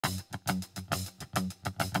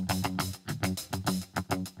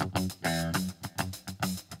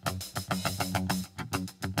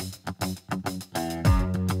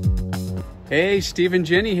Hey, Steve and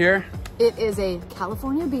Jenny here. It is a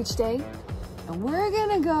California beach day, and we're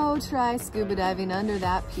gonna go try scuba diving under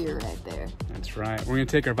that pier right there. That's right. We're gonna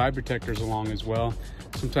take our vibe detectors along as well.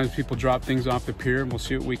 Sometimes people drop things off the pier and we'll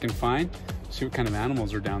see what we can find. See what kind of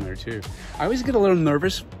animals are down there too. I always get a little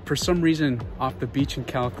nervous for some reason off the beach in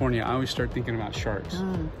California. I always start thinking about sharks.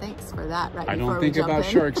 Thanks for that. Right, I don't think about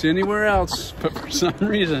sharks anywhere else, but for some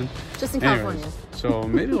reason. Just in California. So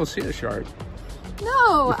maybe we'll see a shark.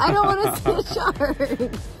 No, I don't want to see a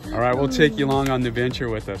shark. All right, we'll take you along on the adventure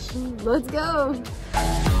with us. Let's go.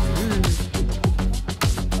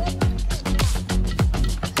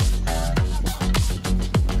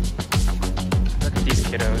 Look at these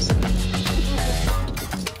kiddos.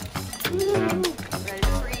 Ready to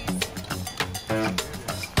freeze.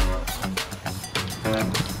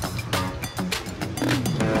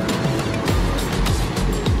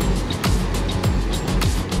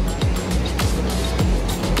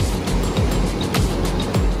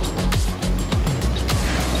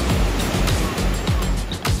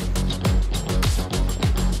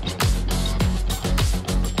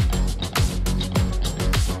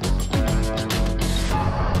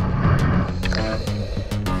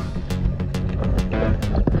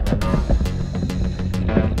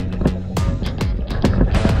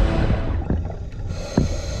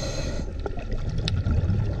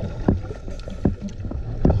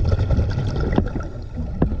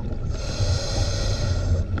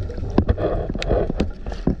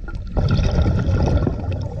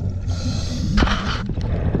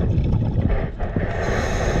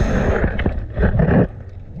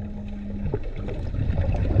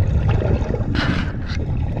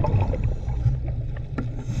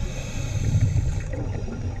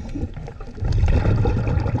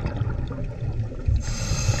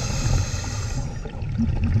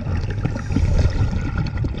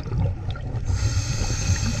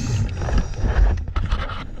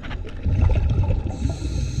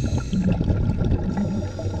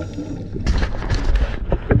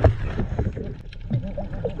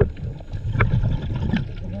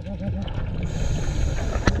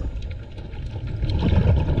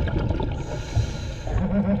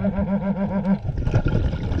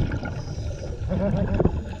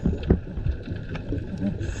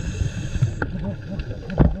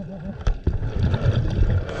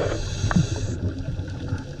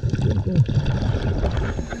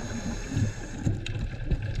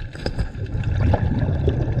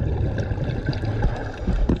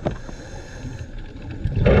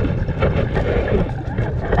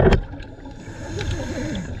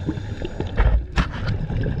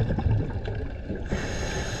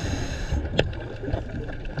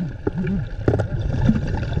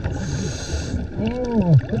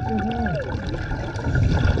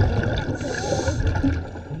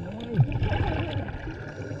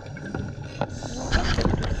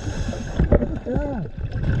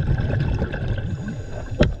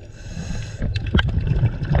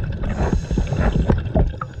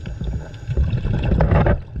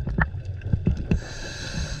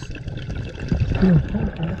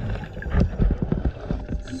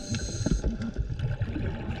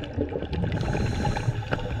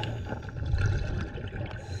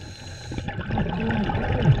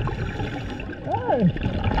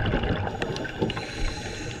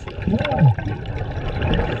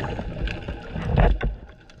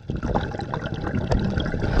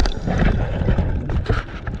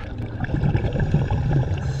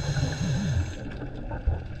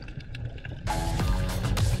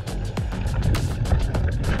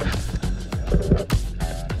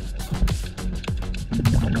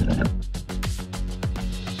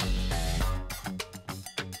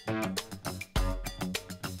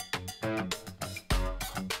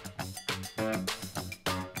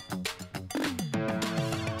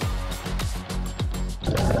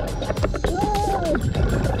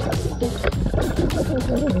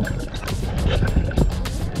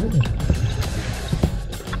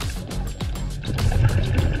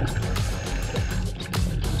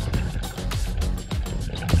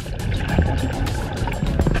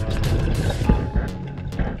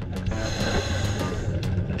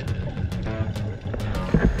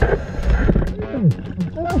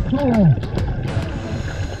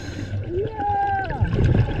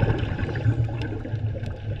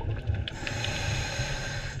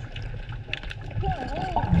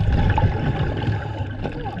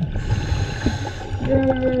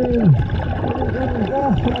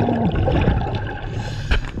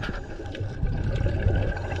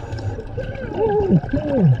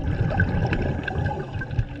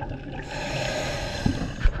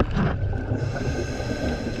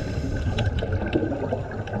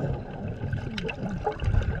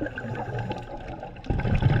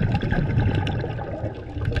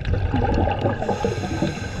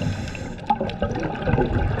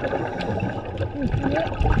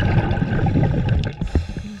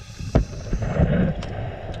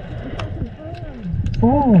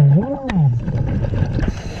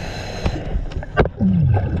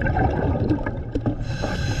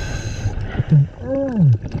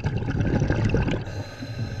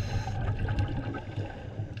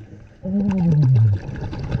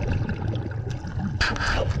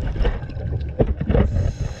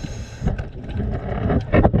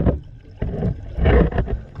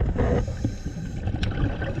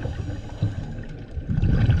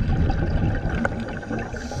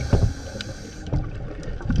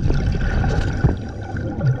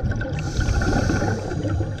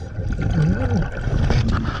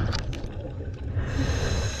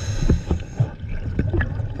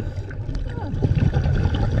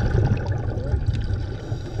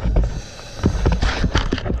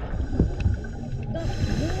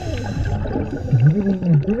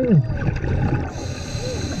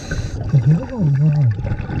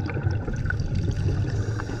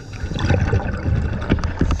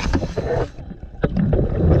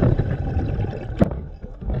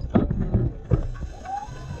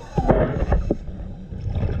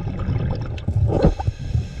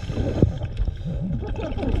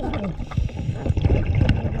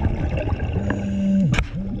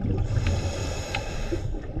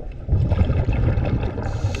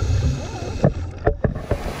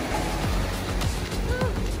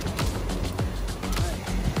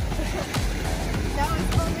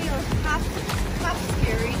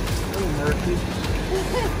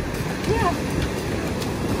 Yeah.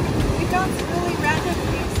 We found some really random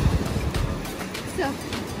things. So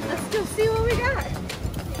let's go see what we got.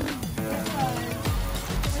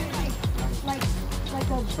 Like a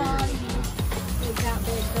body is that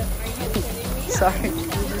big. But are you kidding me? Sorry.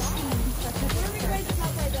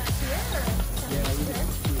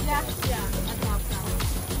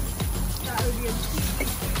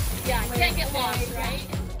 Yeah, can't get lost, right?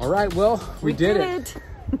 All right, well, we did it.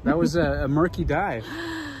 That was a murky dive.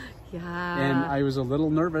 Yeah. And I was a little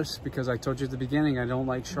nervous because I told you at the beginning, I don't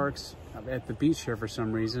like sharks at the beach here for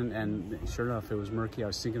some reason. And sure enough, it was murky. I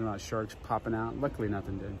was thinking about sharks popping out. Luckily,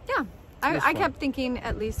 nothing did. Yeah. I kept thinking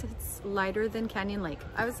at least it's lighter than Canyon Lake.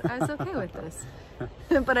 I was okay with this.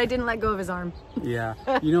 But I didn't let go of his arm. Yeah.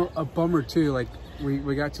 You know, a bummer too, like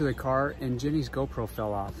we got to the car and Jenny's GoPro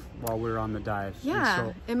fell off while we were on the dive. Yeah,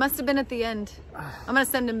 so, it must have been at the end. I'm gonna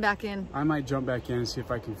send him back in. I might jump back in and see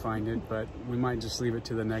if I can find it, but we might just leave it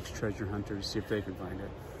to the next treasure hunter to see if they can find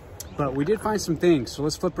it. But we did find some things, so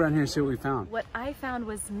let's flip around here and see what we found. What I found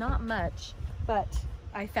was not much, but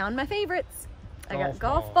I found my favorites. I got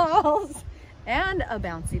golf balls and a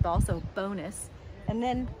bouncy ball, so bonus. And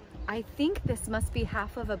then I think this must be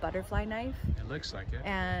half of a butterfly knife. It looks like it.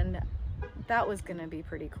 And that was gonna be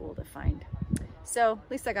pretty cool to find. So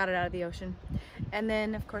at least I got it out of the ocean. And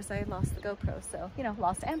then of course I lost the GoPro, so you know,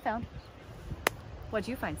 lost and found. What'd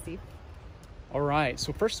you find, Steve? All right,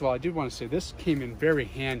 so first of all, I did want to say this came in very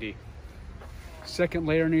handy. Second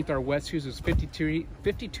layer underneath our wetsuits was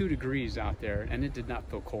 52 degrees out there, and it did not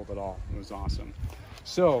feel cold at all. It was awesome.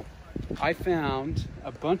 So I found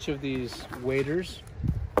a bunch of these waders,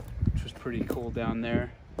 which was pretty cool down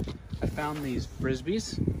there. I found these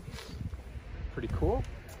Frisbees, pretty cool.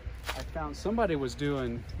 I found somebody was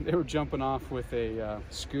doing, they were jumping off with a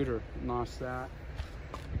scooter and lost that.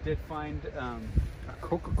 I did find a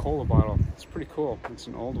Coca-Cola bottle. It's pretty cool. It's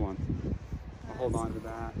an old one. I'll hold on to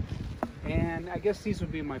that. And I guess these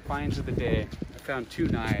would be my finds of the day. I found 2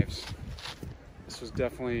 knives. This was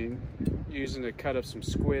definitely using to cut up some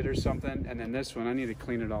squid or something. And then this one, I need to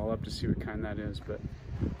clean it all up to see what kind that is, but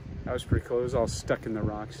that was pretty cool. It was all stuck in the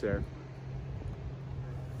rocks there.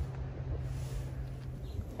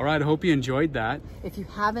 All right, I hope you enjoyed that. If you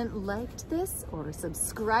haven't liked this or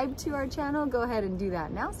subscribed to our channel, go ahead and do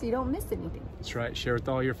that now so you don't miss anything. That's right, share with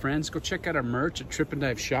all your friends. Go check out our merch at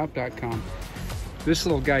TripNdiveShop.com. This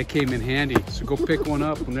little guy came in handy, so go pick one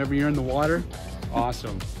up whenever you're in the water.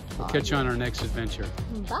 Awesome. We'll catch you on our next adventure.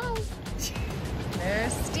 Bye.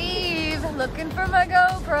 There's Steve looking for my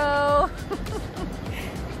GoPro.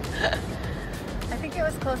 I think it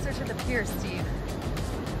was closer to the pier, Steve.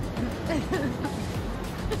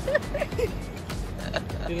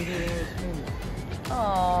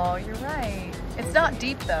 Oh, you're right. It's not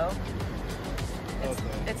deep though.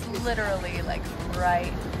 It's literally like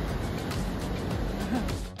right.